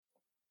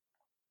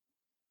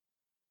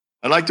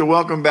I'd like to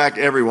welcome back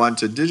everyone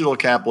to Digital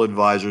Capital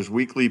Advisors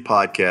weekly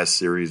podcast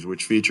series,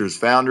 which features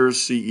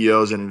founders,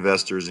 CEOs, and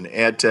investors in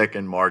ad tech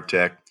and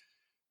martech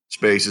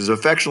spaces,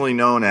 affectionately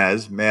known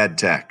as Mad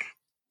Tech.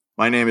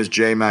 My name is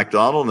Jay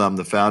MacDonald, and I'm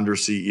the founder,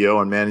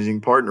 CEO, and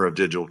managing partner of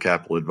Digital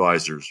Capital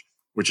Advisors,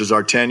 which is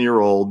our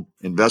 10-year-old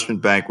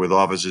investment bank with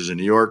offices in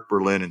New York,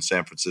 Berlin, and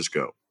San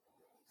Francisco.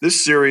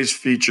 This series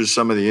features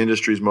some of the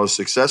industry's most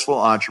successful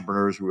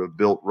entrepreneurs who have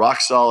built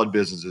rock-solid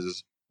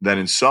businesses that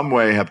in some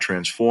way have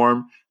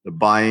transformed the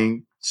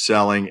buying,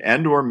 selling,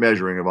 and or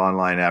measuring of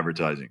online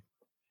advertising.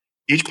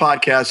 Each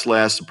podcast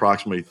lasts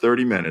approximately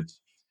 30 minutes.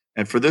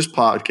 And for this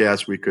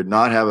podcast, we could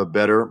not have a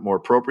better, more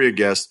appropriate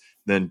guest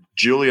than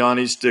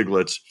Giuliani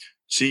Stiglitz,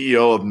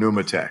 CEO of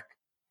Numatech.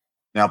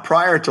 Now,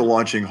 prior to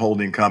launching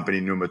holding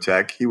company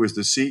Numatech, he was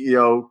the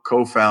CEO,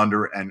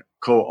 co-founder, and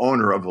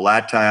co-owner of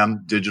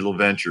LATAM Digital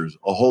Ventures,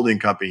 a holding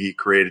company he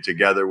created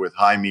together with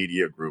High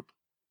Media Group,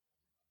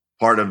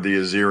 part of the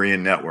Azerion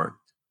network.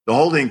 The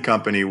holding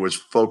company was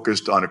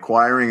focused on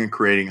acquiring and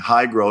creating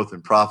high growth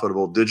and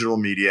profitable digital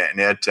media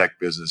and ad tech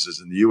businesses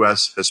in the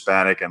U.S.,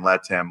 Hispanic, and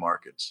LATAM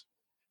markets.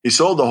 He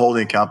sold the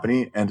holding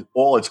company and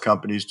all its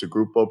companies to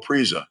Grupo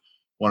Prisa,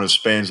 one of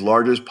Spain's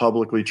largest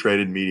publicly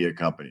traded media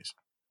companies.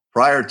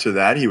 Prior to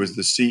that, he was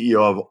the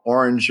CEO of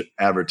Orange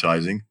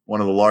Advertising, one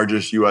of the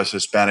largest U.S.,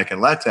 Hispanic,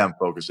 and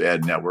LATAM-focused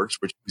ad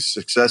networks, which he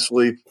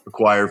successfully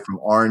acquired from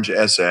Orange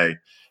SA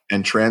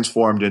and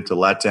transformed into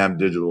LATAM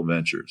Digital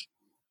Ventures.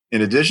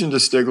 In addition to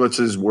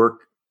Stiglitz's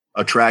work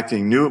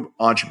attracting new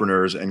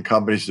entrepreneurs and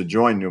companies to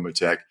join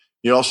Numatech,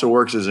 he also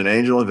works as an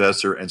angel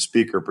investor and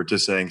speaker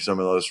participating in some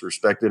of those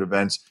respected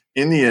events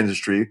in the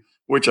industry,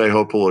 which I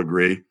hope will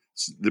agree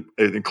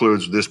it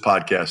includes this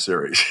podcast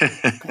series.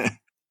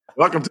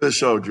 Welcome to the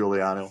show,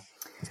 Giuliano.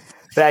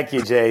 Thank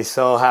you, Jay.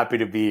 So happy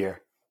to be here.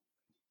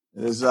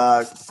 It is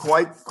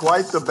quite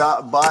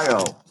the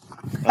bio.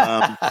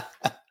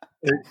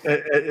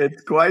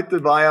 It's quite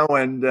the bio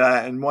and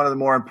one of the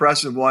more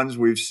impressive ones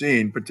we've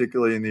seen,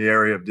 particularly in the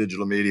area of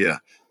digital media.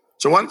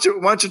 So why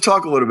don't you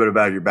talk a little bit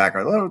about your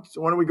background?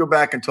 Why don't we go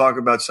back and talk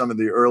about some of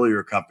the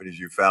earlier companies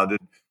you founded,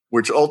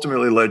 which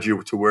ultimately led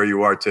you to where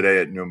you are today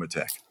at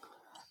Numatech?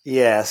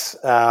 Yes.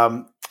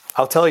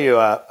 I'll tell you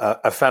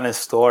a funny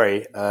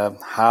story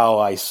how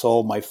I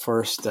sold my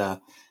first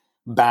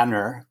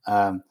banner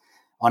on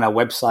a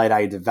website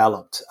I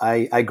developed.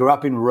 I grew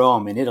up in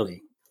Rome, in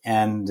Italy,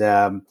 and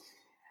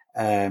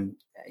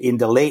in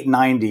the late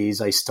 90s,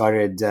 I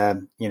started,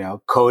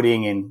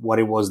 coding in what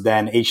it was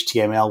then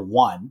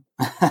HTML1.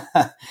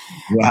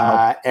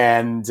 Wow.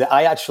 And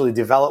I actually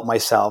developed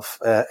myself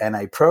and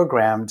I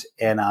programmed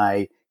and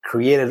I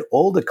created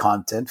all the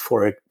content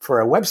for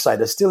a website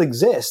that still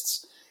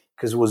exists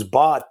because it was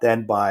bought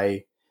then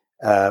by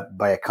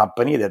a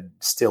company that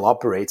still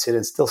operates it,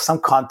 and still some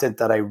content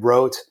that I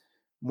wrote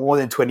more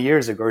than 20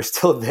 years ago is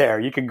still there.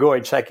 You can go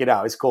and check it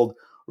out. It's called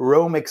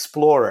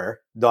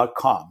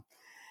RomeExplorer.com.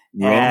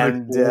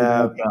 And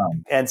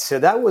so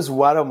that was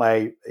one of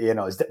my,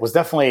 it was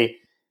definitely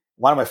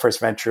one of my first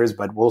ventures,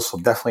 but also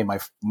definitely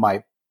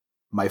my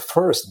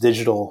first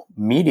digital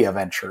media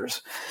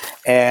ventures.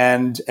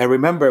 And I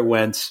remember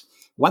once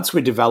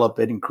we developed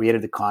it and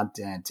created the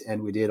content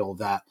and we did all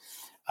that,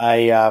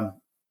 I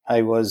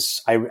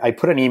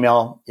put an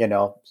email,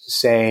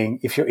 saying,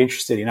 if you're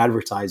interested in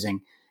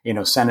advertising,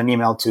 send an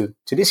email to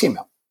this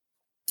email.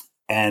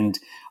 And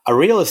a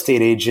real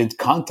estate agent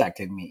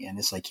contacted me and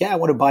it's like, yeah, I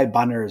want to buy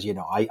banners.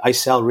 I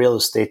sell real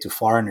estate to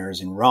foreigners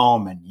in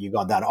Rome and you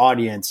got that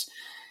audience.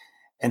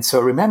 And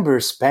so I remember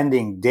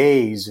spending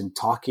days and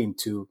talking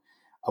to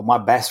my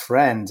best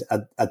friend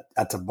at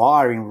a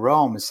bar in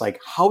Rome. It's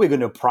like, how are we going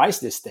to price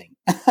this thing?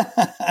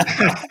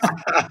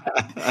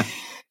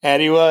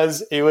 And it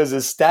was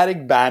a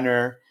static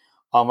banner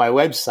on my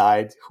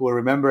website. Who I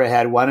remember I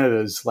had one of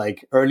those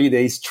like early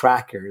days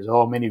trackers,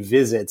 how many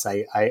visits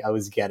I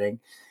was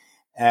getting.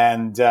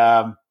 And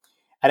I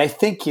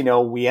think,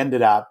 we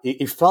ended up,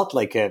 it felt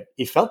like an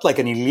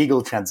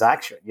illegal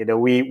transaction.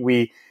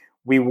 We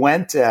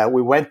went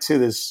to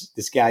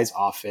this guy's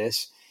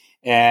office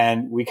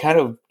and we kind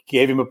of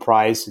gave him a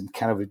price and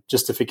kind of a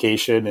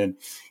justification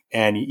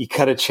and he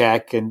cut a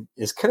check, and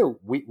it's kind of,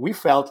 we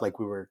felt like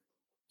we were,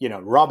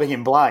 robbing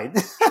him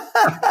blind.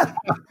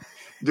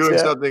 Doing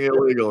something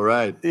illegal,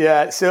 right?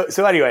 Yeah. So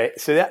anyway,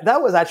 so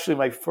that was actually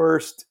my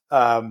first,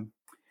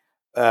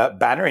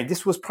 banner, and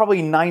this was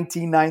probably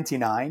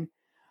 1999,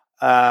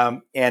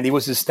 and it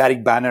was a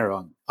static banner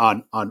on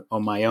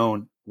my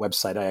own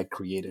website I had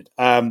created.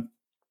 And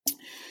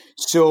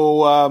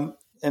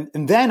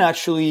then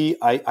actually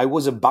I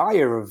was a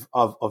buyer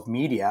of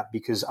media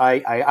because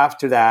I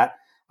after that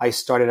I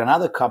started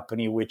another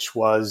company which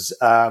was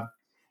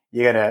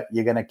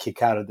you're gonna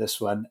kick out of this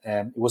one.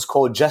 It was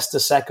called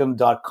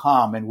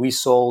justasecond.com, and we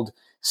sold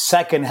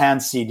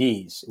secondhand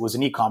CDs. It was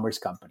an e-commerce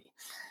company.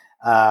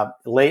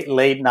 Late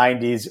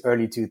 90s,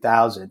 early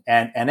 2000.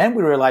 And then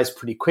we realized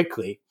pretty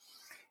quickly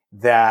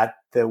that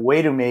the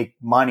way to make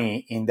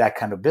money in that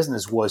kind of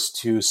business was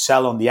to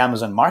sell on the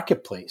Amazon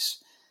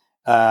marketplace.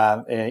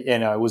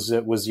 It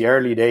was the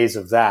early days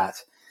of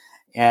that.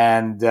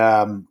 And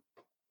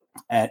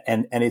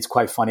it's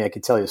quite funny. I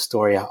could tell you a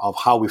story of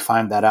how we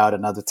found that out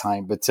another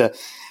time. But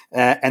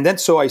and then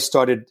so I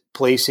started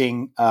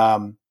placing,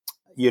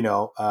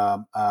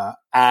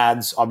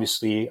 ads.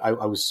 Obviously, I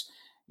was,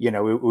 we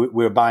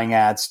were buying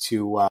ads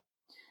to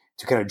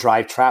kind of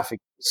drive traffic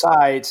to the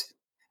site.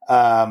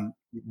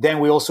 Then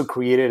we also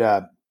created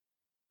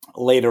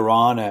later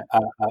on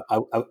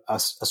a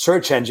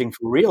search engine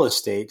for real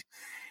estate.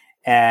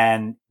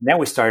 And then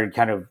we started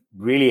kind of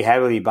really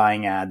heavily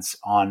buying ads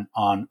on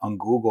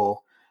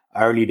Google,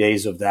 early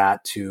days of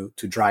that, to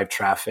drive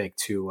traffic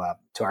to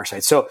our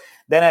site. So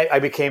then I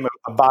became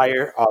a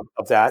buyer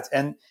of that.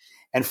 And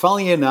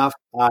funnily enough,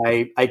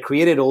 I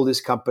created all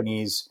these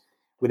companies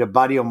with a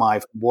buddy of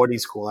mine from boarding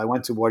school. I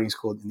went to boarding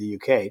school in the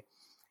UK.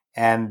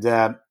 And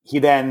he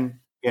then,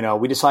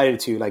 we decided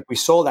to, we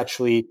sold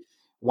actually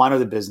one of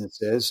the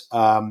businesses,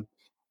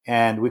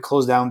 and we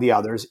closed down the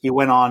others. He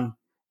went on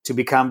to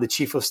become the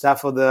chief of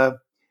staff of the,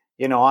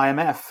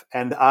 IMF.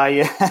 And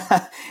I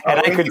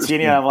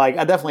continued. I'm like,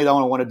 I definitely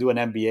don't want to do an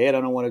MBA. I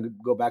don't want to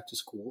go back to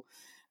school.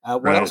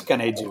 What else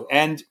can I do?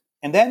 And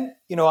then,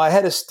 I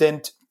had a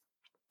stint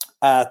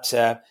at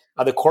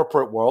the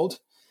corporate world.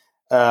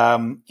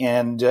 And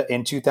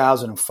in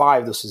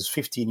 2005, this is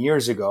 15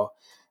 years ago,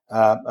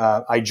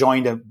 I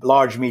joined a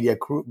large media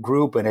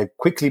group, and I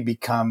quickly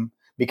became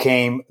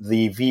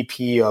the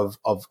VP of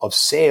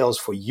sales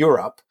for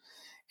Europe.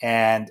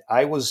 And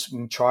I was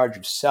in charge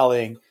of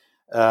selling.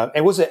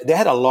 They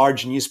had a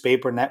large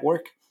newspaper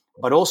network,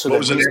 but also what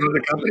was the name of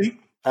the company?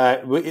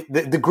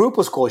 The group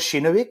was called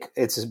Kinnevik.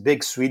 It's a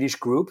big Swedish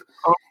group.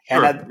 Oh,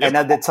 sure. And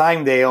at the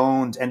time they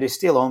owned, and they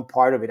still own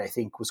part of it, I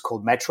think, was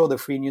called Metro, the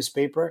free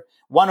newspaper.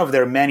 One of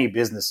their many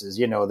businesses.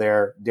 They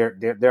were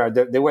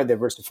a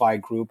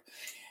diversified group.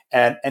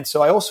 And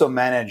so I also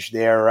managed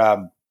their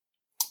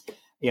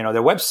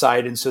their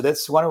website. And so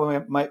that's one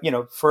of my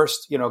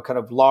first, kind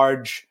of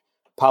large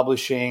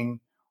publishing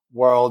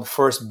world,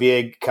 first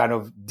big kind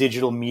of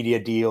digital media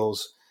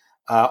deals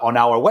on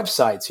our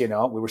websites.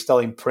 We were still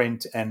in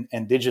print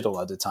and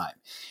digital at the time.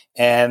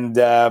 And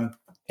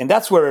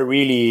that's where I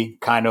really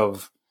kind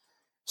of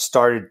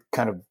started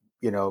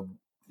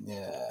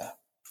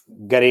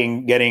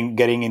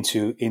getting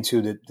into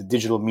the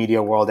digital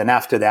media world. And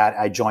after that,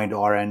 I joined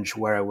Orange,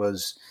 where I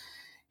was,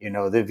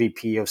 the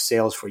VP of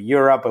sales for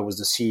Europe. I was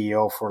the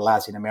CEO for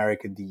Latin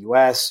America and the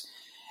US,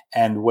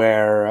 and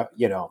where,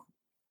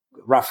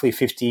 roughly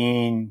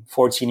 14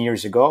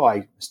 years ago,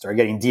 I started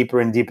getting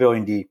deeper and deeper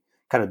in the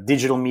kind of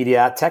digital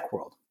media tech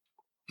world.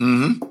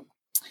 Mm-hmm.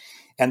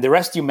 And the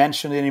rest you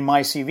mentioned it in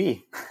my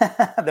CV.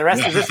 The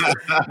rest is history.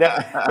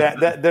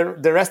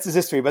 The rest is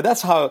history. But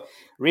that's how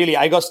really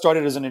I got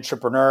started as an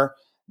entrepreneur.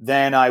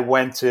 Then I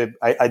went to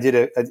I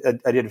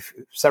did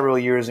several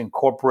years in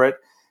corporate,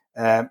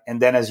 and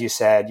then, as you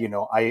said,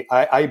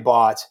 I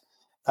bought.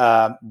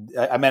 I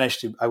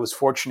was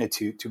fortunate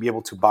to be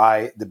able to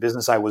buy the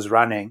business I was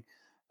running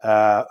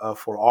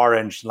for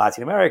Orange in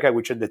Latin America,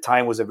 which at the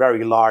time was a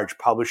very large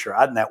publisher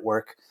ad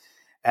network,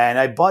 and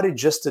I bought it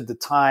just at the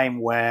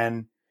time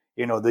when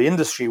the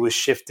industry was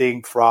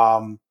shifting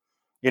from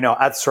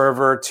ad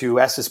server to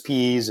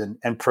SSPs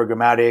and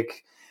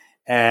programmatic,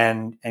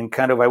 and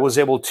kind of I was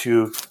able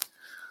to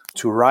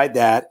ride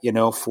that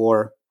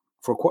for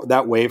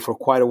that wave for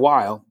quite a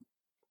while,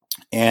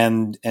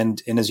 and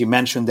as you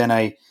mentioned, then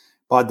I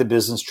bought the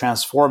business,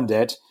 transformed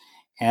it,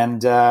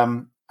 and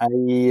I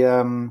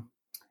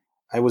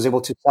was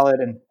able to sell it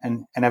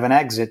and have an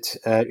exit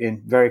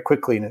in very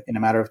quickly in a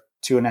matter of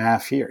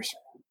 2.5 years.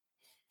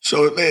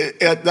 So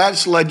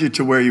that's led you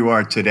to where you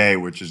are today,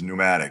 which is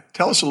Numatic.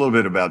 Tell us a little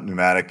bit about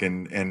Numatic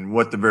and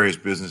what the various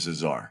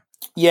businesses are.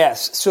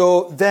 Yes.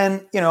 So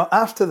then,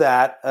 after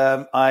that,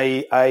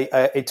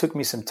 it took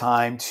me some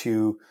time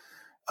to,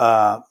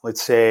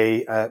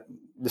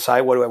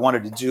 decide what I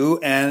wanted to do.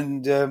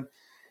 And,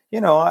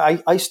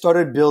 I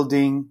started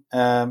building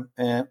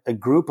a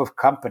group of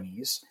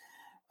companies,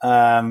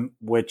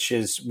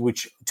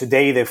 which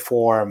today they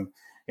form,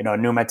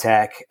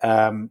 Numatech,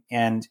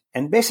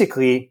 and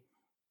basically,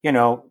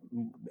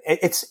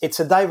 it's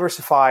a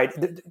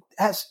diversified,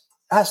 has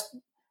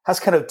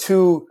kind of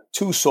two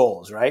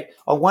souls, right?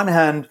 On one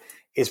hand,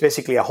 it's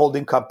basically a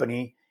holding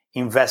company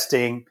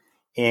investing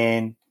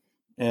in,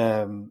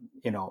 in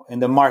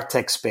the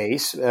MarTech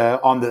space,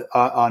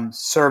 on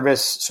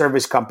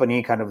service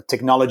company, kind of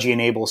technology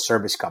enabled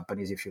service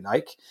companies, if you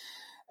like.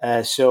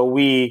 So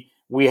we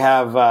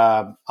have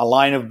a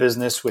line of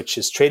business which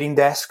is trading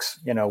desks.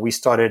 We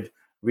started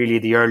really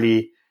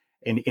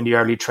in the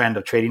early trend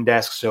of trading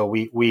desks. So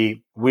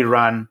we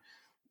run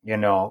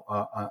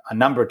a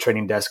number of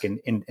trading desks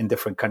in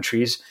different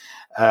countries,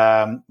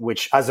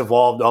 which has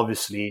evolved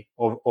obviously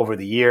over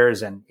the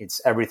years, and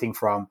it's everything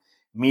from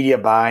media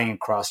buying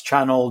across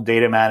channel,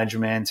 data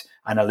management,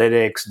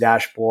 analytics,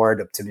 dashboard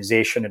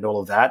optimization, and all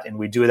of that. And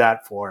we do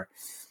that for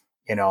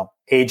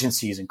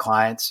agencies and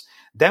clients.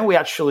 Then we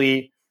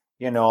actually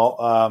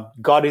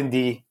got in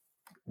the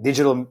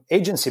digital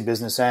agency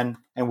business, and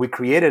we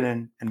created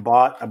and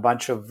bought a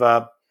bunch of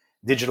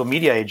digital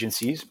media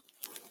agencies.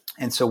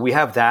 And so we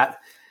have that.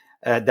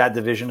 that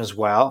division as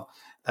well.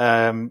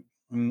 And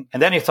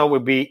then I thought it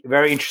would be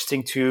very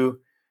interesting to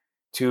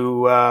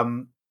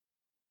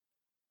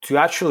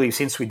actually,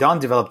 since we don't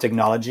develop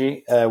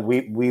technology,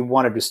 we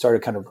wanted to start a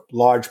kind of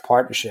large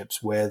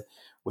partnerships with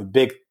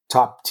big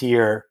top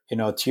tier,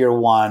 tier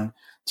 1,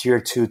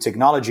 tier 2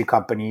 technology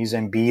companies,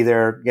 and be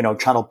their,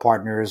 channel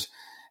partners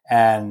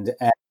and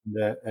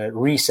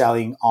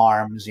reselling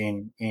arms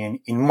in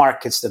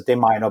markets that they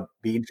might not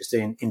be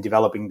interested in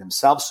developing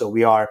themselves. So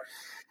we are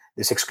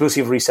this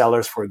exclusive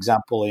resellers, for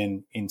example,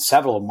 in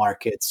several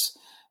markets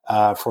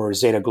for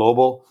Zeta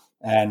Global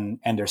and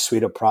their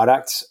suite of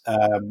products.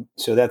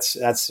 So that's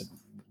a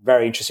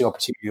very interesting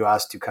opportunity to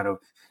us to kind of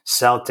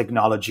sell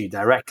technology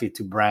directly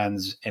to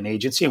brands and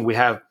agency, and we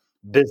have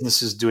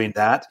businesses doing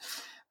that.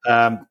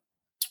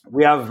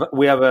 We have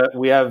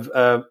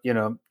a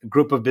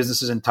group of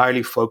businesses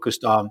entirely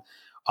focused on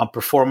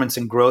performance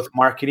and growth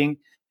marketing,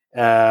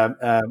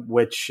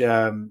 which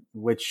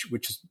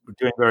is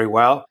doing very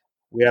well.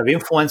 We have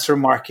influencer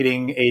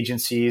marketing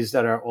agencies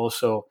that are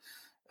also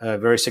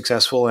very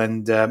successful,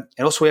 and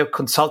also we have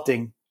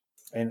consulting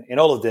in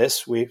all of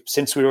this.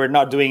 Since we were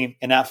not doing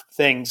enough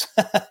things,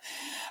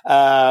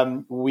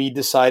 we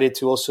decided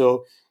to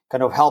also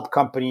kind of help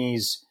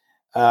companies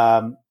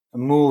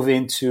move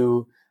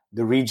into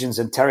the regions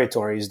and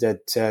territories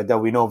that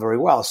we know very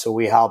well. So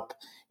we help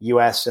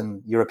U.S.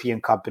 and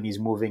European companies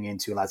moving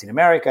into Latin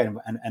America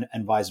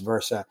and vice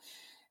versa.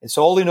 And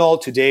so all in all,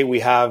 today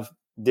we have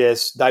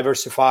this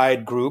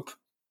diversified group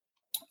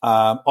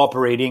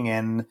operating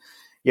in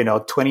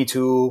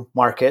 22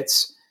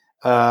 markets,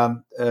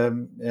 30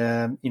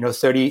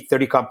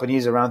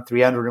 companies, around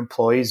 300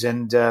 employees,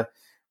 and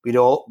we do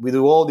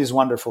all these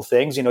wonderful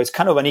things. It's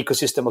kind of an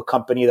ecosystem of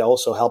company that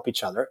also help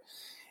each other,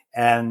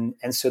 and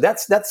so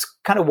that's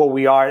kind of what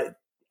we are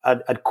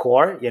at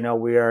core.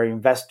 We are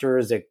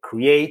investors that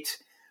create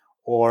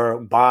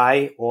or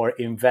buy or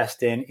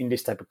invest in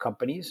these type of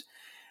companies.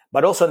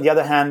 But also on the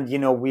other hand,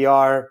 we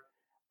are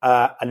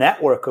a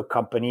network of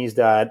companies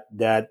that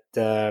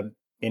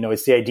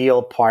it's the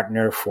ideal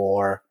partner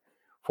for,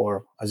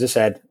 as I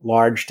said,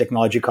 large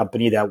technology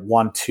company that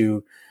want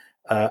to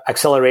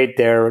accelerate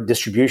their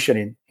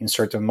distribution in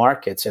certain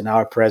markets, and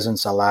our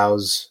presence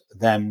allows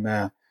them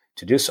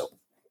to do so.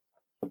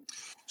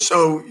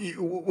 So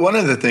one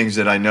of the things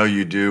that I know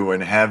you do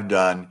and have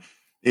done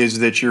is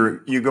that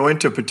you go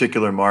into a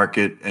particular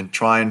market and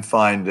try and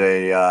find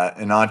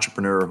an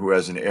entrepreneur who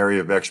has an area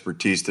of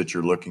expertise that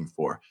you're looking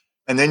for,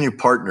 and then you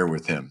partner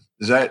with him.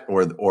 Is that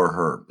or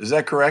her? Is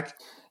that correct?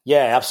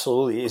 Yeah,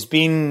 absolutely. It's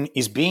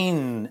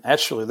been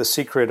actually the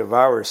secret of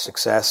our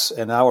success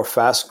and our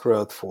fast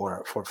growth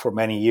for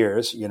many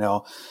years.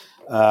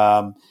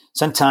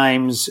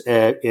 Sometimes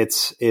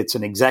it's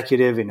an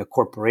executive in a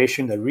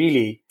corporation that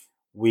really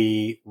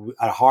we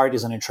at heart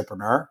is an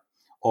entrepreneur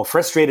or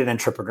frustrated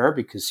entrepreneur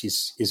because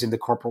he's in the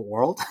corporate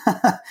world,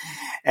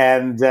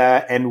 and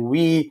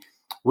we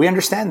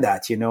understand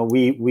that.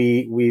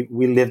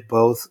 We live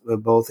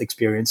both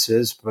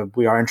experiences, but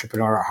we are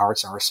entrepreneur at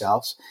hearts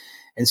ourselves.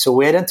 And so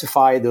we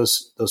identify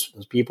those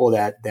people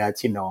that they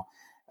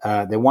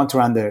want to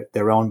run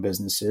their own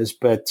businesses,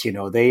 but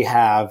they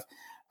have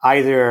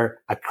either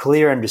a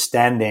clear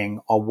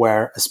understanding of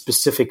where a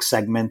specific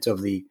segment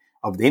of the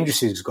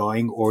industry is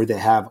going, or they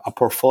have a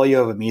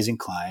portfolio of amazing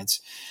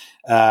clients,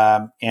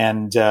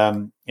 and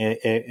they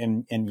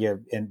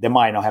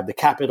might not have the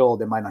capital,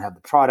 they might not have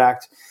the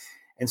product,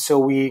 and so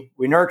we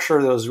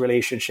nurture those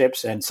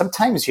relationships. And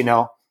sometimes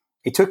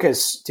it took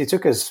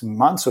us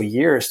months or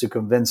years to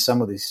convince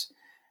some of these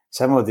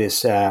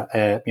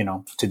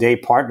today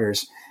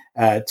partners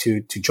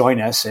to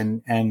join us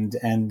and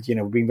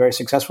being very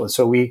successful.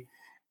 So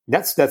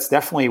that's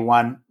definitely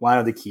one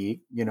of the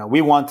key.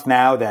 We want,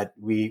 now that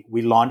we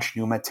launched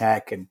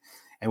Numatech and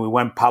we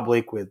went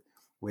public with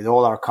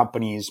all our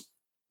companies,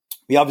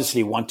 we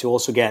obviously want to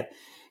also get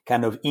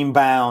kind of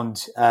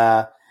inbound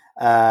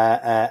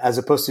as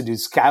opposed to do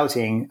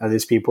scouting of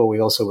these people. We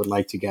also would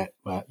like to get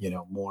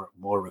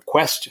more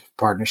request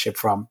partnership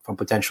from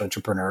potential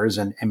entrepreneurs,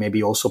 and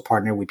maybe also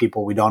partner with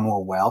people we don't know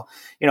well.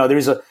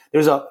 There's a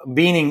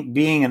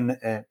being in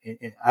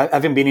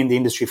having been in the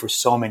industry for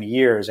so many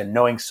years and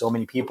knowing so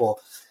many people.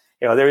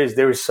 There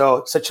is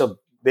such a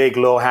big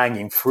low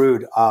hanging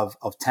fruit of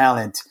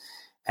talent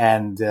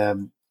and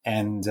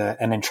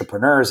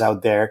entrepreneurs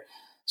out there.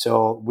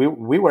 So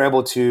we were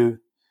able to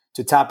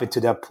tap into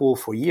that pool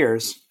for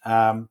years,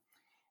 but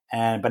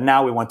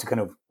now we want to kind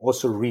of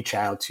also reach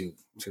out to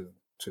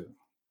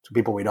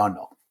people we don't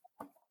know.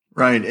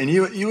 Right, and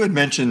you had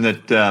mentioned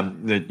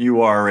that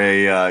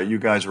you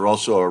guys are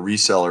also a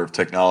reseller of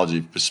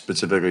technology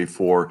specifically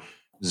for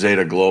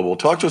Zeta Global.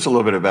 Talk to us a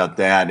little bit about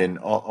that, and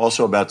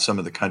also about some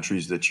of the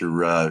countries that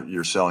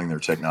you're selling their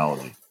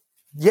technology.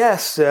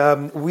 Yes,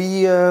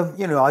 we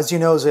as you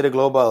know, Zeta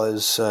Global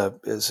is a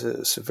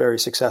very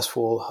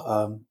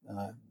successful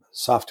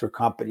software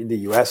company in the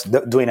US,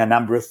 doing a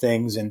number of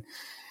things, and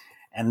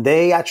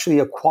they actually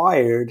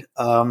acquired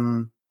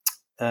the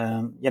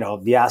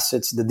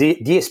assets, the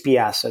DSP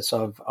assets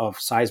of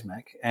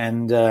Seismic,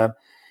 and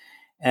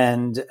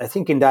And I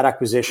think in that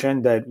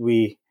acquisition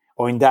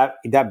in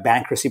that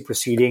bankruptcy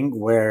proceeding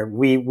where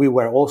we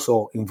were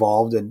also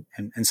involved and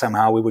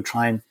somehow we were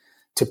trying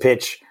to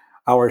pitch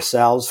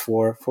ourselves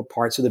for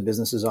parts of the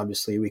businesses.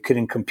 Obviously, we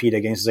couldn't compete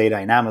against Zeta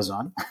and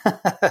Amazon,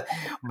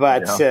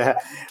 but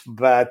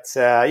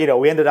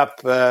we ended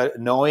up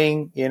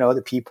knowing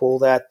the people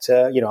that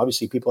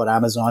obviously people at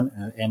Amazon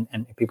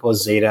and people at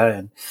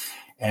Zeta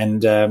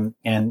and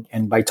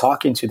by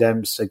talking to them,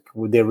 it's like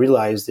they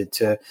realized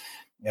that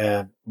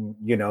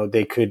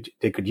they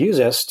could use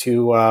us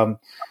to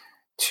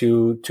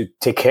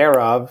take care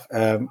of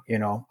a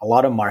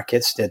lot of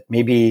markets that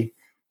maybe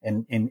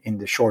in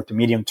the short to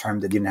medium term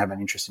they didn't have an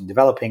interest in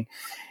developing.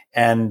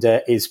 And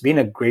it's been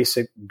a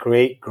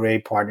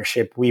great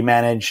partnership. We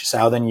manage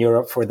Southern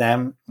Europe for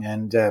them,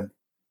 and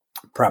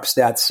perhaps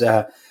that's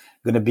going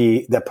to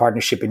be, that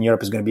partnership in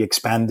Europe is going to be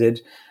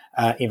expanded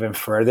even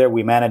further.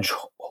 We manage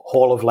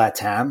whole of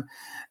LATAM,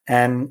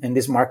 and in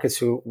these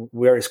markets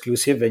we're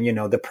exclusive,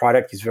 and the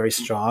product is very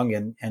strong,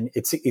 and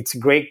it's a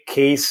great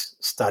case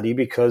study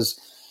because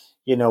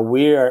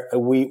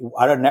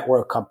our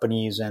network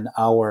companies and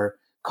our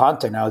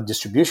content, our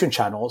distribution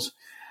channels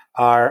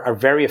are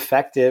very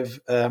effective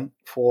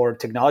for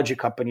technology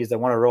companies that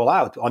want to roll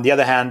out. On the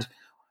other hand,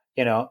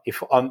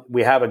 if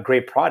we have a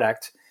great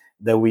product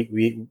that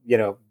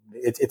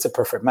it's a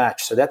perfect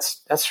match. So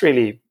that's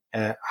really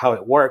how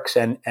it works.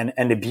 And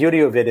the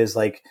beauty of it is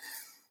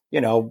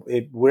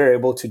we're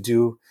able to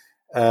do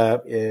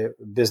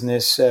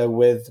business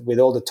with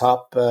all the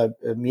top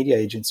media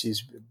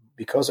agencies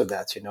because of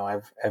that.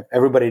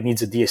 Everybody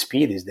needs a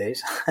DSP these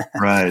days.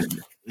 Right.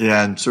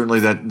 Yeah, and certainly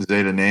that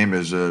Zeta name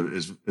is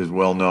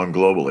well known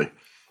globally.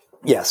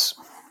 Yes.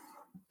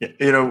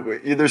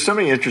 There's so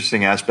many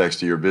interesting aspects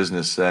to your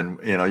business, and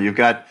you've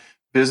got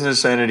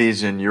business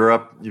entities in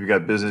Europe, you've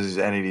got business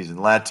entities in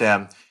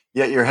LATAM,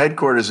 yet your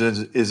headquarters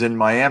is in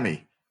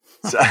Miami.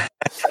 So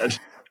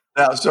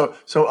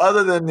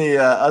other than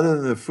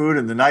the food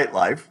and the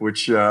nightlife,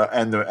 which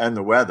and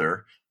the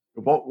weather,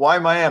 why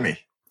Miami?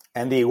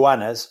 And the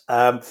iguanas.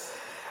 Well,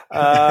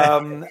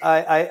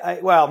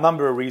 a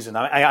number of reasons.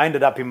 I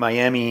ended up in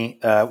Miami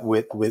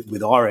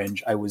with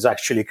Orange. I was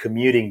actually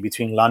commuting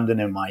between London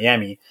and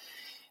Miami,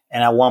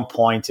 and at one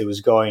point it was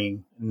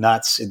going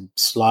nuts.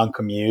 It's a long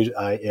commute.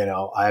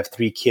 I have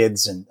 3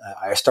 kids, and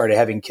I started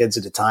having kids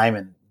at the time.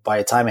 And by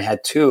the time I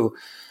had 2,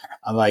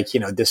 I'm like,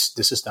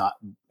 this is not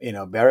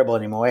bearable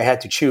anymore. I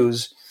had to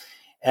choose.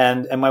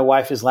 And my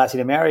wife is Latin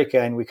America,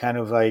 and we kind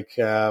of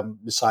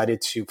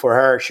decided to, for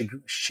her,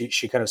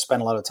 she kind of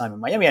spent a lot of time in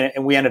Miami,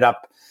 and we ended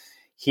up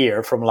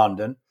here from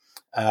London,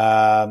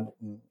 and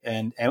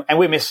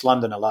we miss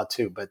London a lot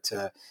too. But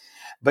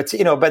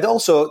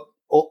also,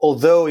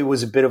 although it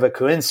was a bit of a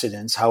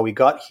coincidence how we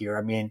got here.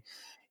 I mean,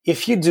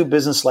 if you do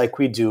business like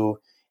we do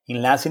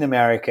in Latin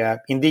America,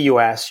 in the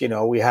US,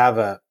 we have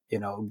a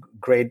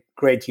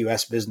great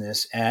US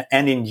business,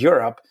 and in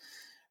Europe.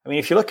 I mean,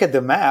 if you look at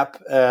the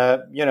map,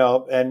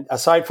 and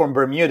aside from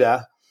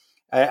Bermuda,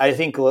 I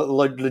think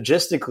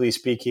logistically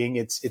speaking,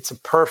 it's a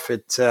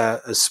perfect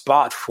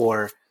spot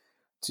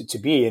to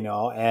be,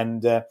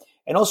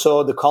 and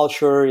also the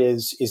culture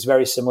is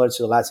very similar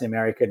to the Latin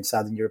American and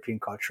Southern European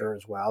culture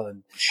as well,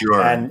 and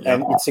sure, and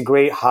it's a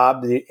great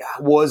hub. It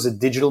was a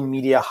digital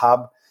media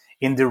hub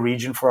in the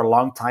region for a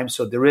long time,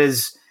 so there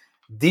is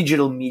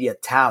digital media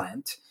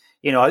talent.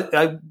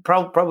 I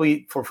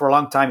probably for a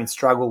long time it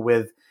struggled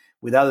with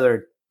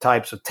other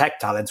types of tech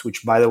talents,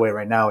 which, by the way,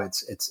 right now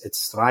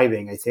it's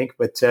thriving, I think.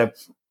 But so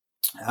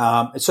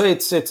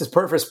it's a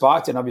perfect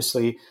spot, and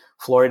obviously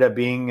Florida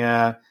being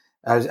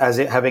as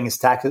it having its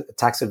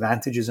tax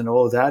advantages and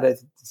all of that, it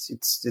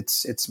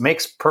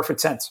makes perfect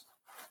sense.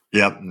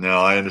 Yep. No,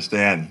 I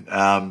understand.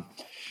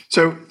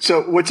 So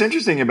what's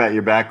interesting about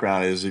your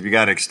background is if you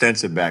got an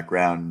extensive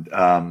background,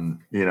 in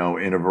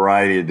a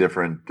variety of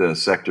different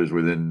sectors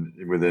within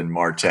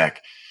MarTech,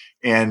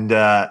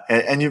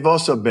 and you've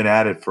also been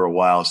at it for a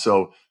while.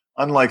 So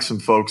unlike some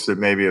folks that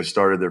maybe have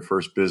started their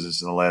first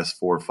business in the last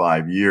 4 or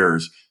 5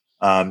 years,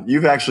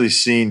 you've actually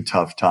seen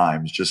tough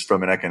times just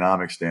from an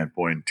economic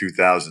standpoint in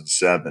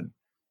 2007.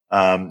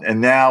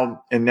 And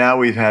now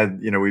we've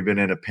been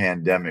in a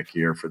pandemic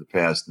here for the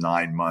past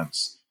 9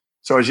 months.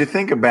 So as you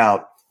think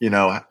about,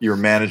 your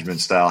management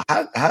style,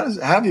 how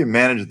have you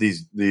managed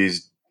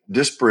these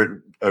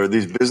disparate, or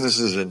these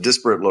businesses in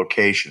disparate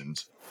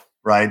locations,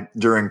 right,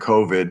 during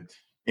COVID?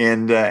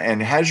 And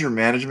has your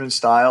management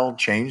style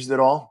changed at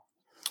all?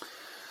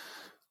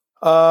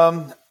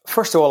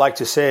 First of all, I like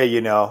to say,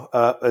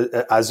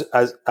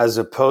 as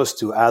opposed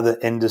to other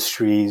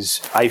industries,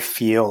 I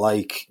feel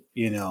like,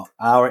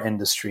 our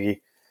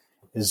industry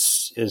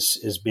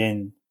is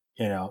been,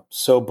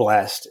 so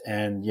blessed,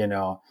 and,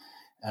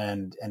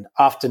 and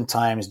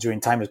oftentimes during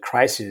time of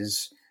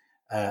crisis,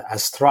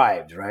 has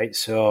thrived. Right.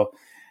 So,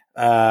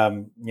 I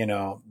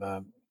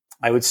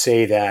would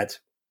say that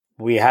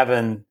we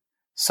haven't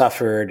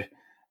suffered,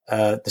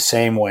 the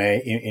same way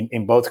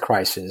in both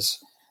crises.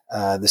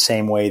 The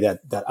same way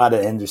that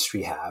other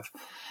industry have.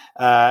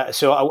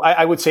 So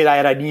I would say that I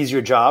had an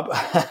easier job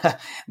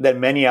than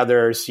many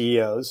other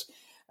CEOs.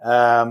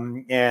 But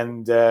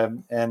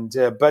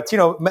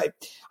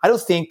I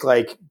don't think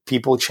like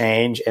people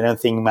change. I don't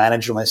think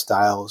management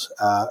styles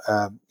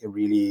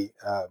really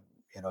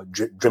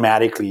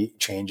dramatically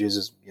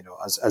changes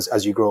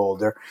as you grow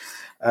older.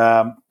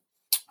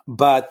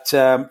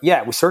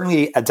 We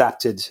certainly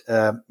adapted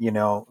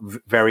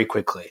very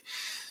quickly.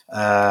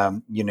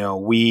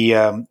 We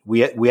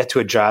had to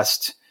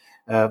adjust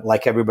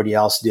like everybody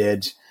else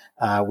did.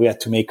 We had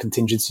to make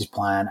contingency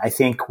plan. I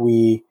think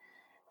we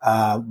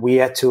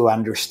had to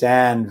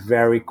understand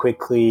very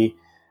quickly,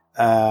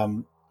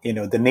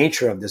 the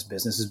nature of this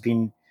business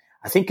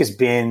has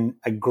been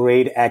a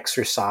great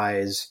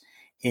exercise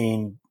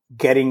in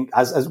getting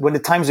as when the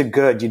times are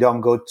good, you don't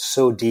go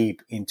so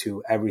deep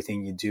into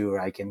everything you do,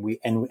 right? And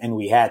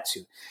we had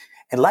to.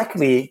 And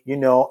luckily,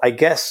 I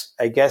guess,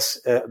 a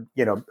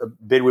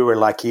bit we were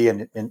lucky,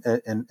 and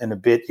a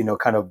bit,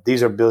 kind of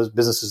these are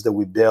businesses that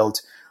we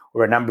built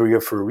over a number of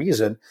years for a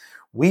reason.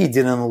 We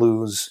didn't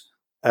lose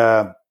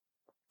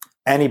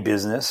any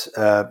business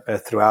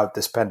throughout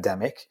this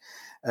pandemic.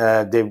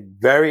 They're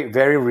very,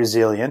 very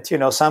resilient.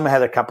 Some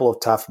had a couple of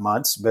tough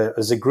months, but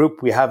as a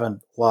group, we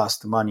haven't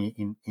lost money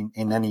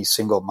in any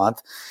single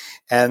month.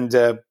 And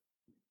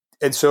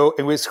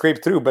we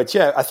scraped through. But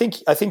yeah, I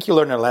think you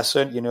learn a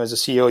lesson. As a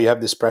CEO, you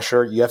have this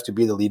pressure. You have to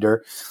be the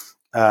leader.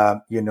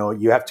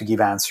 You have to give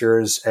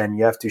answers, and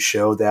you have to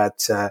show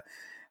that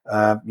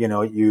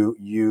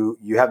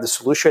you have the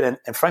solution.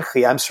 And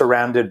frankly, I'm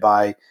surrounded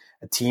by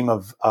a team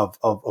of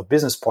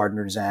business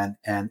partners and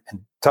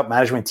top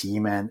management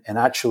team and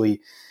actually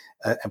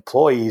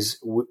employees,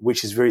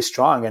 which is very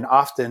strong. And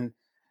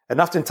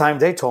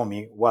oftentimes they told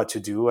me what to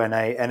do. And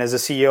as a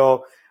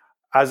CEO,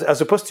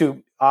 as opposed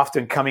to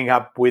often coming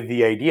up with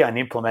the idea and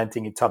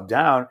implementing it top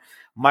down,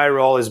 my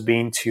role has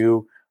been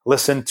to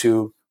listen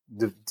to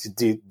the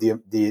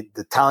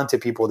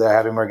talented people that I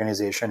have in my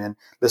organization and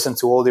listen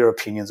to all their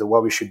opinions of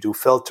what we should do,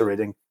 filter it,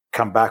 and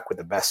come back with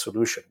the best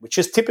solution, which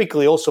is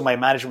typically also my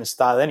management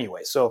style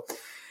anyway. So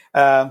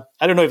I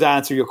don't know if that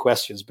answers your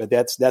questions, but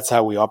that's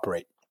how we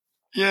operate.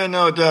 Yeah,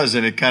 no, it does.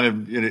 And it kind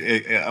of,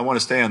 I want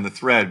to stay on the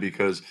thread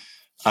because,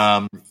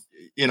 a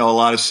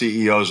lot of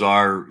CEOs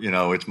are,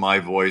 it's my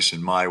voice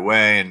and my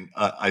way. And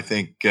I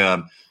think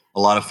a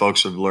lot of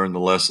folks have learned the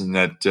lesson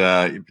that,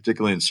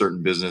 particularly in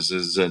certain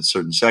businesses and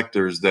certain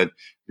sectors, that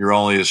you're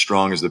only as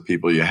strong as the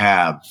people you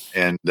have.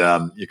 And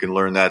you can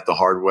learn that the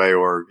hard way,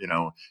 or,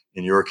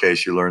 in your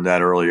case, you learned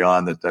that early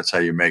on, that's how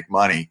you make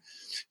money.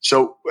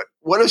 So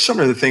what are some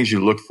of the things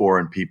you look for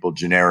in people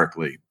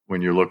generically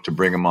when you look to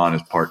bring them on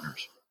as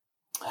partners?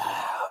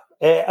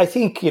 I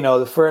think,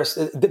 the first,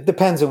 it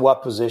depends on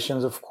what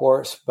positions, of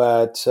course,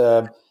 but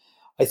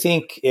I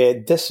think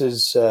this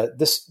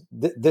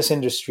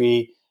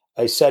industry,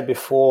 I said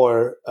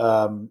before,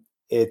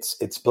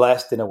 it's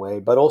blessed in a way,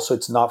 but also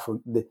it's not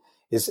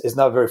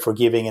very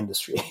forgiving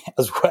industry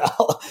as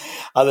well.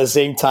 At the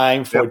same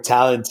time, for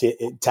talent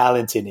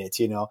in it,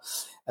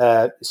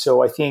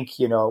 so I think,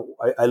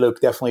 I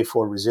look definitely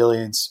for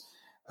resilience.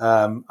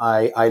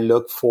 I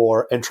look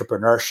for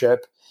entrepreneurship,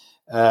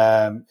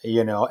 and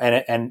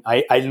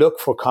I look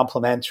for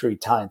complementary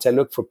talents. I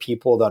look for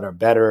people that are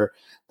better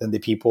than the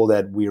people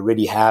that we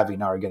already have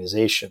in our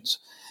organizations.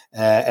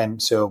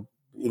 And so,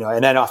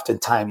 and then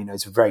oftentimes,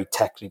 it's a very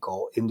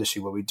technical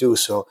industry what we do.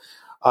 So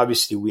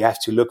obviously we have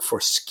to look for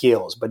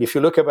skills. But if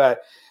you look about,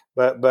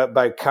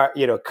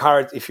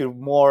 if you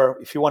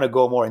want to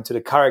go more into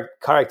the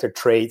character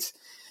traits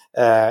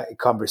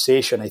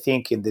conversation, I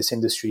think in this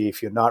industry,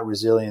 if you're not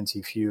resilient,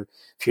 if you're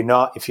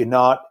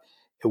not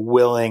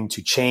willing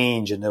to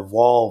change and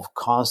evolve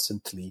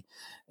constantly,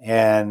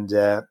 and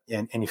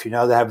if you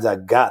now have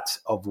that gut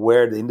of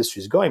where the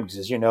industry is going,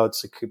 because it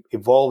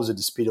evolves at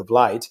the speed of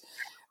light.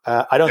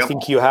 I don't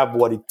think you have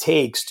what it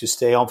takes to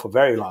stay on for a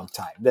very long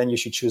time. Then you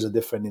should choose a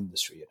different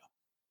industry.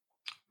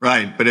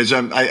 Right, but as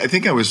I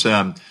think I was,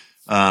 I'm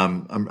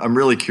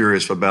really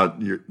curious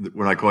about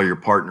what I call your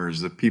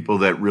partners, the people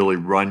that really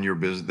run your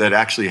business, that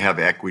actually have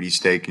equity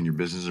stake in your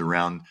business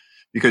around,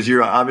 because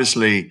you're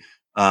obviously.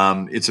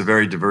 It's a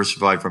very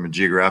diversified from a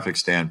geographic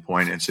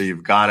standpoint. And so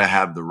you've got to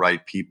have the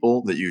right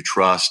people that you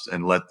trust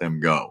and let them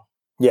go.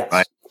 Yes,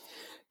 right?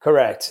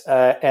 Correct.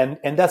 And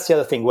that's the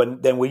other thing.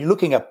 When you're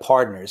looking at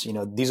partners,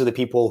 these are the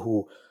people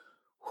who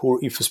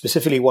if you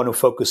specifically want to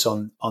focus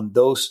on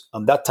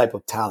that type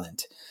of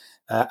talent,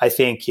 I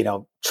think,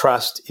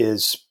 trust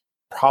is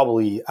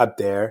probably up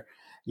there.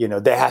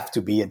 They have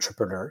to be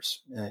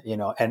entrepreneurs,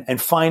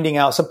 and finding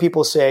out, some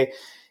people say,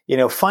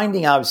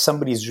 finding out if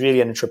somebody's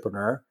really an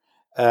entrepreneur,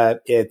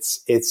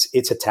 it's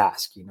a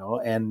task,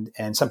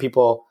 and some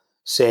people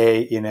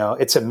say,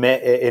 it's a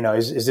myth,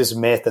 is this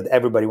myth that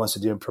everybody wants to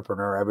be an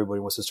entrepreneur, everybody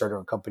wants to start their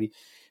own company.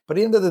 But at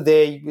the end of the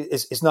day,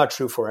 it's not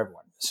true for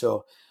everyone.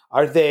 So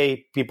are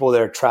they people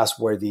that are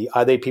trustworthy?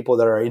 Are they people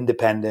that are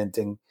independent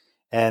and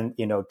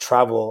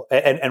travel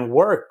and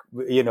work,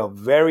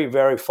 very,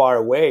 very far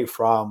away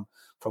from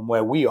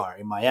where we are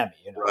in Miami?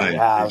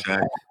 Right,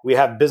 we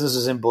have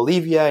businesses in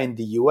Bolivia, in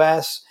the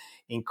US,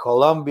 in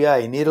Colombia,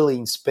 in Italy,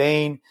 in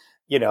Spain,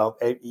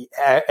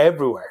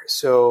 everywhere.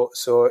 So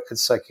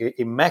it's like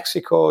in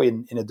Mexico,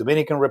 in the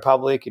Dominican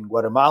Republic, in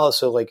Guatemala.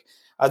 So like,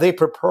 are they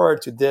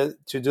prepared to do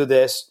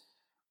this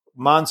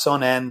months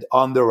on end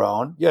on their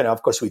own?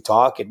 Of course we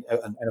talk and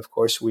of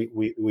course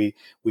we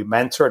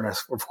mentor, and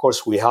of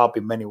course we help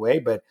in many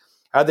ways, but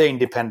are they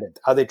independent?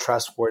 Are they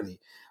trustworthy?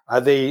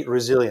 Are they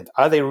resilient?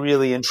 Are they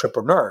really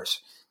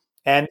entrepreneurs?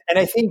 And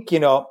I think,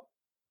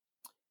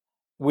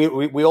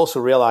 we also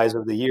realize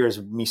over the years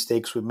of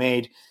mistakes we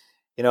made,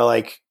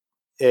 like,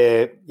 we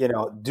are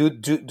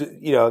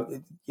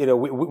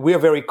a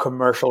very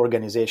commercial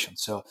organization.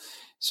 So,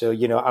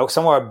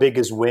 some of our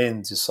biggest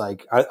wins is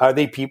like, are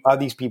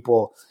these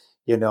people,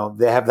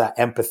 they have that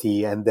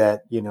empathy and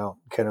that,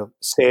 kind of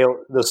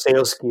those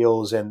sales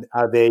skills, and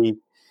are they,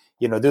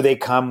 do they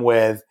come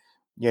with,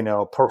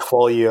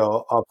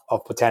 portfolio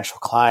of potential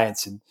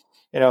clients? And,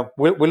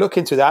 we look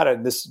into that,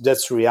 and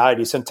that's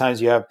reality.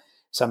 Sometimes you have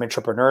some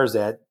entrepreneurs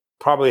that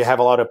probably have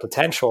a lot of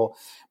potential,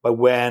 but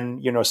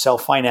when,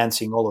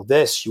 self-financing all of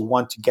this, you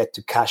want to get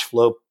to cash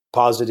flow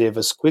positive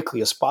as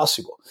quickly as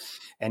possible.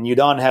 And you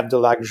don't have the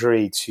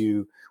luxury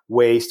to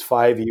waste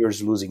 5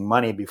 years losing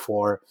money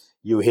before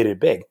you hit it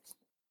big.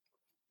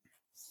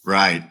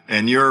 Right.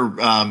 And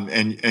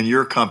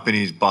your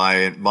companies, by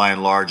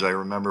and large, I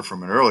remember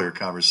from an earlier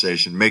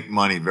conversation, make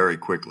money very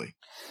quickly.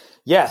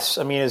 Yes.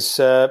 I mean, it's,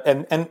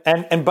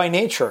 and by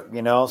nature,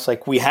 it's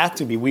like we had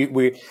to be,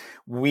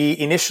 we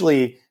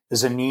initially,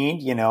 as a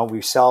need,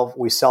 we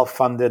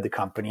self-funded the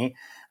company.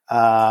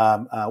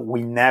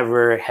 We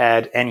never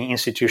had any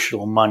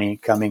institutional money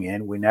coming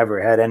in. We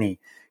never had any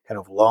kind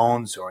of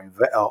loans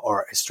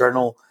or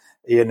external,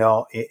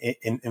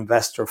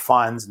 investor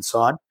funds and so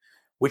on,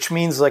 which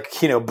means, like,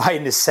 by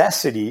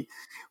necessity,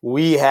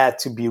 we had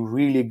to be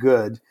really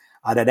good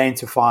at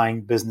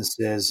identifying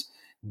businesses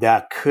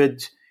that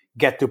could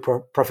get to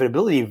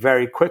profitability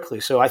very quickly.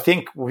 So I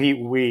think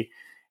we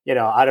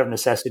out of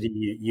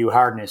necessity, you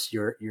harness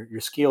your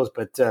skills.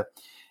 But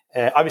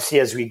obviously,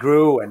 as we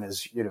grew and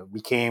as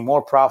became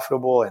more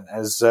profitable, and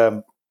as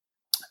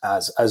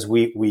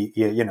we've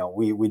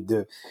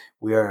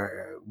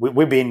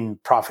been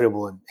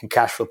profitable and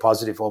cash flow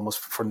positive almost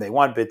from day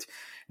one. But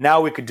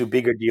now we could do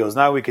bigger deals.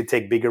 Now we could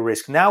take bigger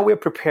risks. Now we're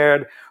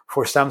prepared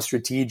for some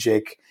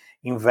strategic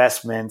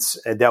investments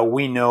that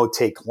we know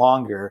take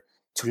longer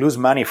to lose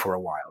money for a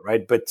while,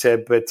 right? But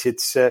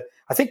it's I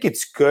think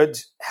it's good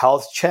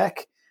health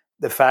check.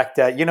 The fact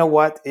that,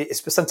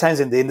 sometimes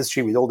in the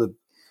industry, with all the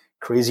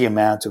crazy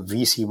amount of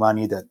VC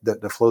money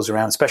that flows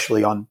around,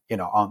 especially on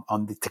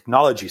the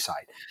technology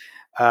side,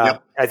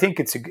 Yep. I think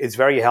it's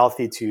very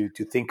healthy to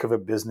think of a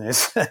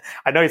business.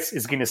 I know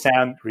it's going to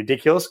sound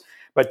ridiculous,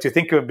 but to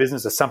think of a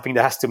business as something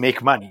that has to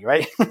make money,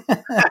 right?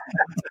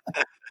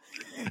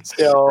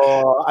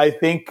 So I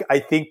think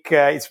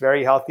it's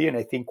very healthy, and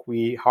I think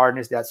we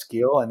harness that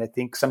skill. And I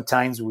think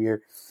sometimes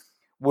we're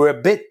a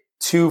bit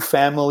too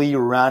family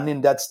run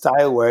in that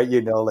style, where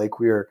like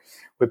we're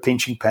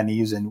pinching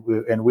pennies, and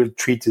we'll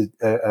treat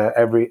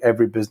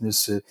every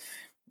business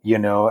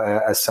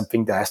as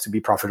something that has to be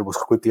profitable as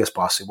quickly as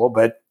possible.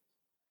 But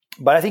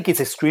I think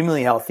it's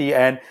extremely healthy,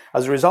 and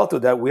as a result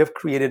of that, we have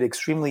created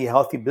extremely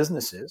healthy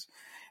businesses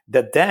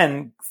that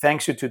then,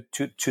 thanks to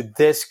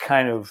this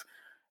kind of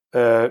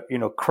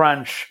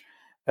crunch,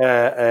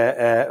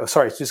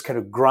 it's just kind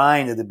of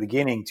grind at the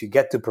beginning to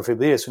get to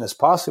profitability as soon as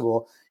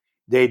possible,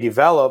 they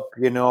develop,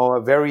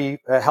 a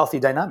very healthy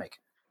dynamic.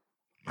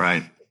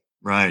 Right.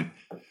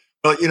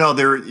 Well,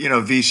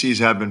 VCs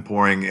have been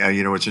pouring.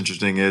 What's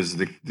interesting is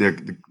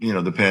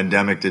the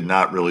pandemic did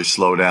not really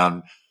slow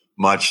down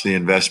much the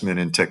investment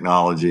in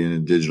technology and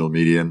in digital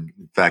media. In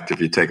fact,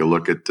 if you take a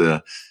look at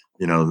the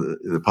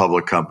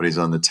public companies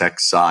on the tech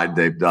side,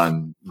 they've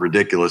done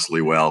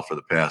ridiculously well for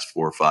the past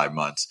 4 or 5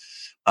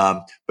 months.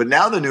 But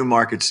now the new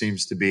market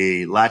seems to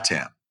be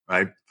LATAM,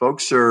 right?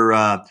 Folks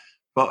are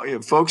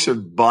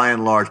by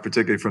and large,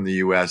 particularly from the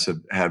U.S.,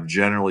 have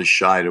generally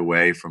shied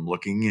away from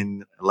looking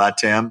in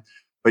LATAM.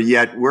 But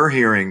yet we're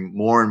hearing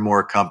more and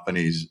more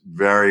companies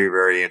very,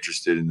 very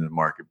interested in the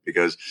market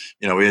because,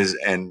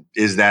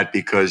 is that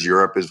because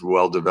Europe is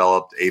well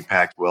developed,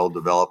 APAC well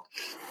developed?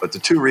 But the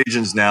two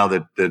regions now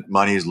that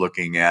money is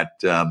looking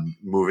at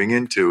moving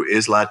into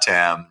is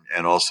LATAM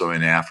and also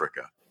in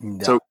Africa.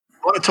 Yeah. So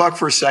I want to talk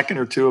for a second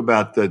or two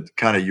about the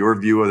kind of your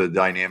view of the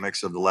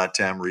dynamics of the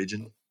LATAM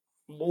region.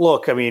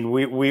 Look, I mean,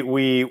 we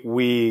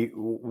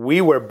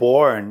were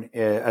born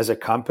as a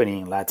company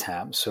in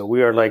LATAM, so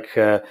we are like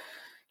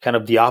kind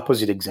of the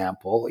opposite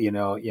example, and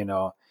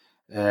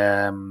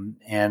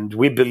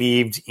we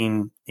believed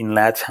in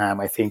LATAM.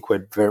 I think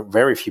what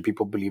very few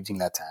people believed in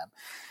LATAM.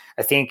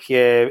 I think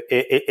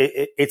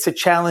it's a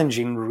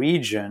challenging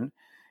region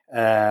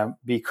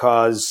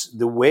because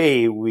the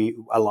way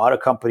a lot of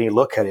companies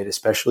look at it,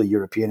 especially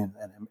European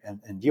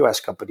and US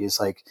companies,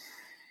 like,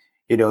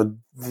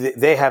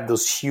 they have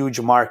those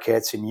huge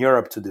markets in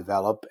Europe to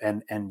develop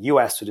and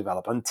US to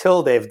develop.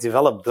 Until they've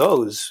developed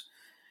those,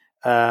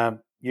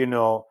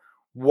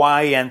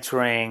 why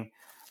entering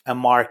a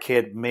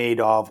market made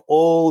of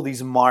all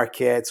these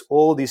markets,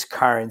 all these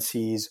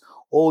currencies,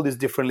 all these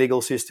different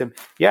legal systems.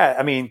 Yeah,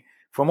 I mean,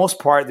 for most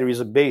part, there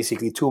is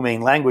basically two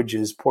main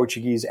languages,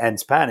 Portuguese and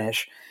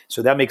Spanish.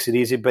 So that makes it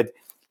easy. But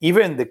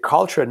even the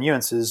cultural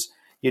nuances,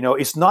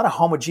 it's not a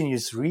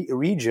homogeneous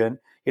region.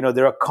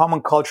 There are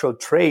common cultural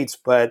traits,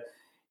 but,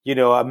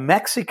 a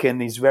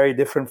Mexican is very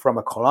different from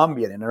a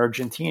Colombian and an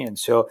Argentinian.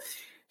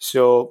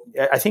 So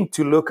I think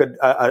to look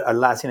at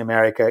Latin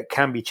America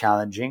can be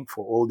challenging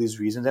for all these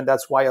reasons. And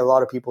that's why a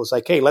lot of people is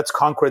like, hey, let's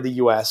conquer the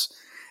US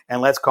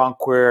and let's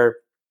conquer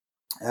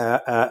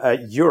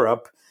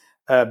Europe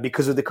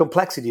because of the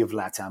complexity of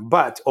LATAM,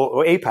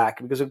 or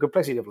APAC because of the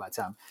complexity of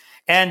LATAM.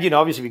 And,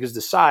 obviously because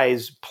the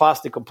size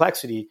plus the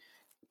complexity,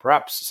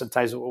 perhaps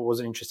sometimes it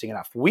wasn't interesting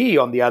enough. We,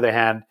 on the other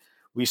hand,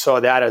 we saw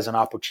that as an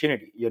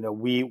opportunity.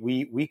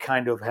 We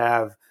kind of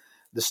have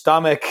the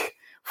stomach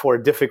for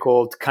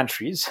difficult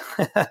countries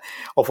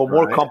or for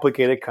more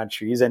complicated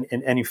countries. And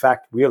in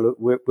fact, we're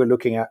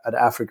looking at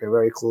Africa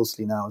very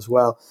closely now as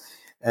well.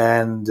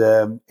 And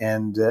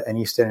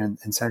Eastern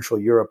and Central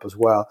Europe as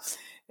well.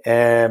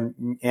 And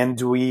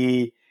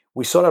we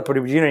saw that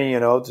opportunity,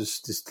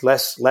 just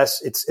less,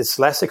 it's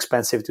less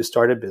expensive to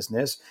start a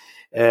business.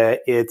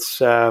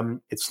 It's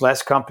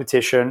less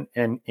competition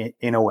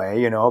in a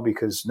way,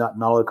 because not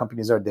all the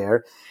companies are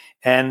there.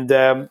 And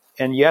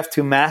you have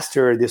to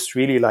master this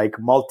really like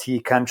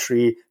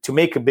multi-country to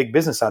make a big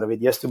business out of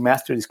it. You have to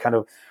master this kind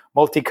of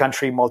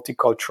multi-country,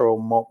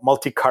 multicultural,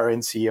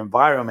 multi-currency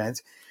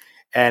environment.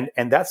 And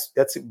that's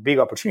a big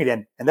opportunity.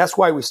 And that's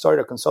why we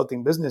started a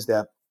consulting business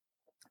that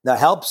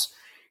helps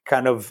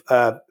kind of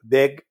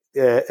big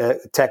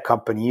tech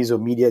companies or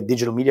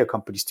digital media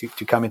companies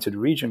to come into the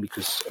region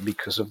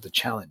because of the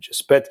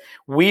challenges. But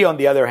we, on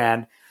the other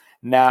hand,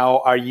 now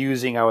are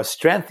using our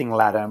strength in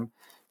LATAM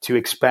to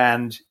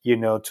expand,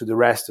 to the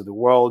rest of the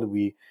world.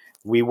 We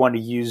want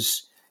to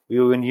use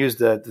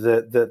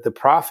the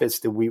profits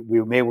that we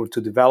were able to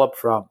develop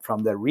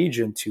from that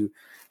region to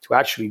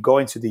actually go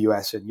into the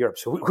US and Europe.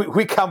 So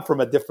we come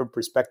from a different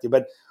perspective,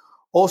 but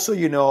also,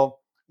 you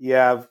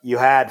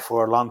had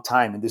for a long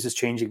time, and this is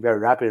changing very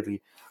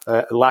rapidly,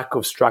 a lack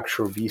of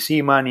structural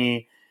VC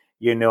money,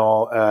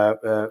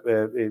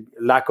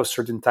 lack of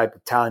certain type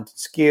of talent and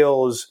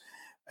skills,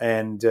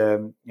 and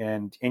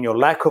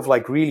lack of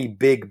like really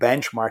big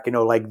benchmark,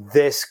 like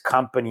these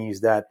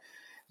companies that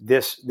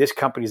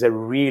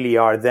really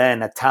are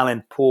then a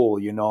talent pool,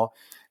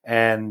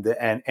 and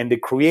they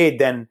create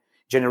then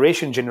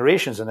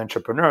generations of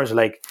entrepreneurs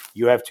like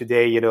you have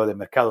today, the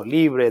Mercado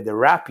Libre, the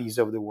Rappis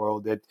of the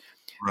world that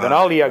not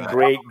only are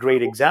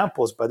great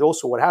examples, but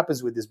also what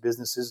happens with these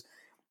businesses,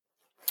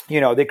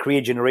 they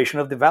create generation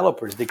of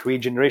developers, they create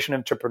generation of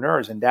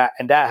entrepreneurs, and that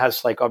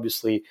has like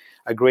obviously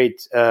a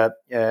great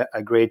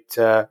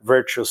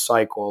virtuous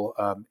cycle,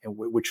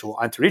 which will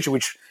enter region,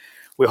 which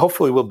we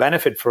hopefully will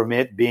benefit from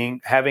it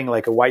having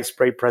like a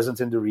widespread presence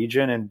in the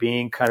region and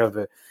being kind of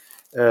a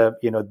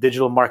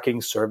digital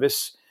marketing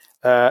service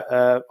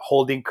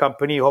holding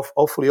company.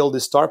 Hopefully, all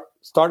these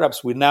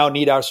startups will now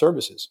need our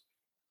services.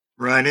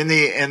 Right, and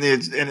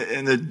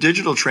the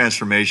digital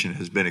transformation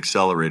has been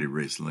accelerated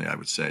recently, I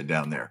would say,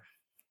 down there.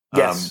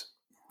 Yes.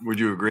 Would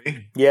you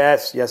agree?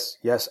 Yes,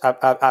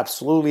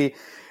 absolutely.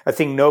 I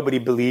think nobody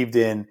believed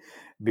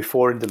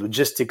before in the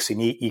logistics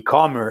in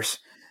e-commerce,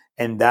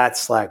 and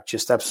that's like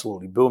just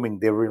absolutely booming.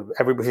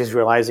 Everybody's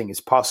realizing it's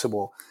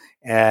possible,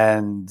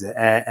 and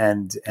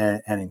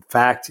in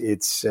fact,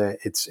 it's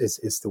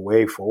the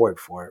way forward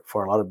for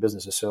a lot of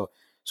businesses.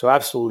 So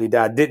absolutely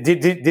that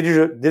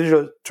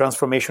digital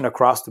transformation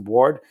across the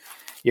board,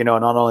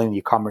 not only in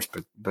e-commerce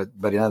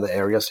but in other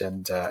areas,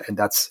 and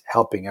that's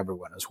helping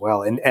everyone as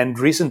well. And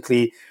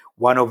recently,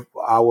 one of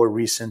our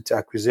recent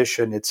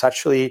acquisition, it's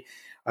actually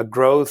a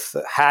growth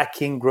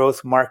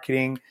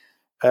marketing,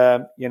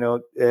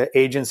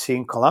 agency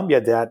in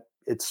Colombia that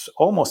it's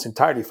almost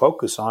entirely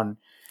focused on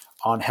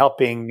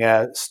helping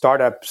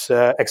startups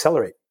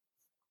accelerate.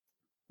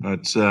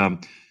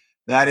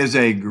 That is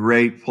a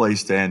great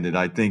place to end it.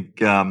 I think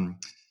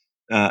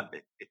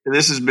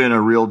this has been a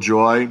real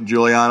joy,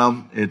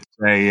 Giuliano. It's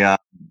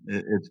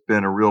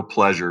been a real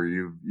pleasure.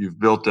 You've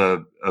built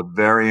a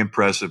very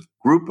impressive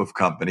group of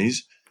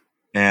companies,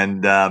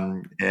 and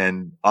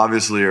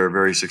obviously are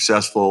very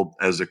successful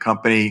as a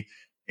company,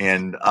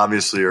 and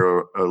obviously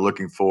are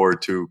looking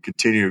forward to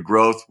continued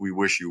growth. We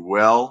wish you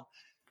well.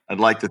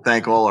 I'd like to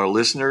thank all our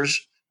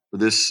listeners for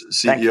this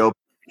CEO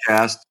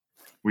podcast.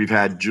 We've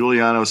had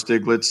Giuliano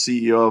Stiglitz,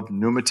 CEO of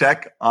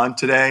Numitech, on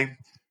today,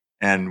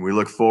 and we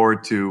look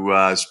forward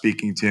to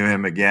speaking to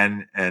him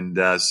again and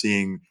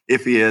seeing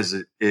if he has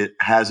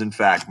in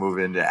fact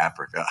moved into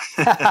Africa.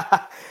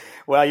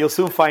 Well, you'll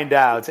soon find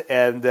out.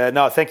 And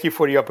no, thank you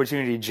for the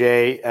opportunity,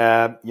 Jay.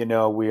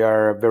 We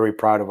are very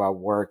proud of our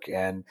work,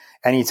 and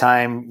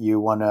anytime you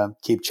want to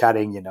keep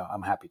chatting,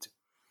 I'm happy to.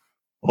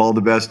 All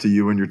the best to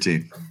you and your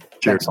team.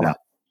 Cheers now.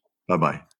 Bye-bye.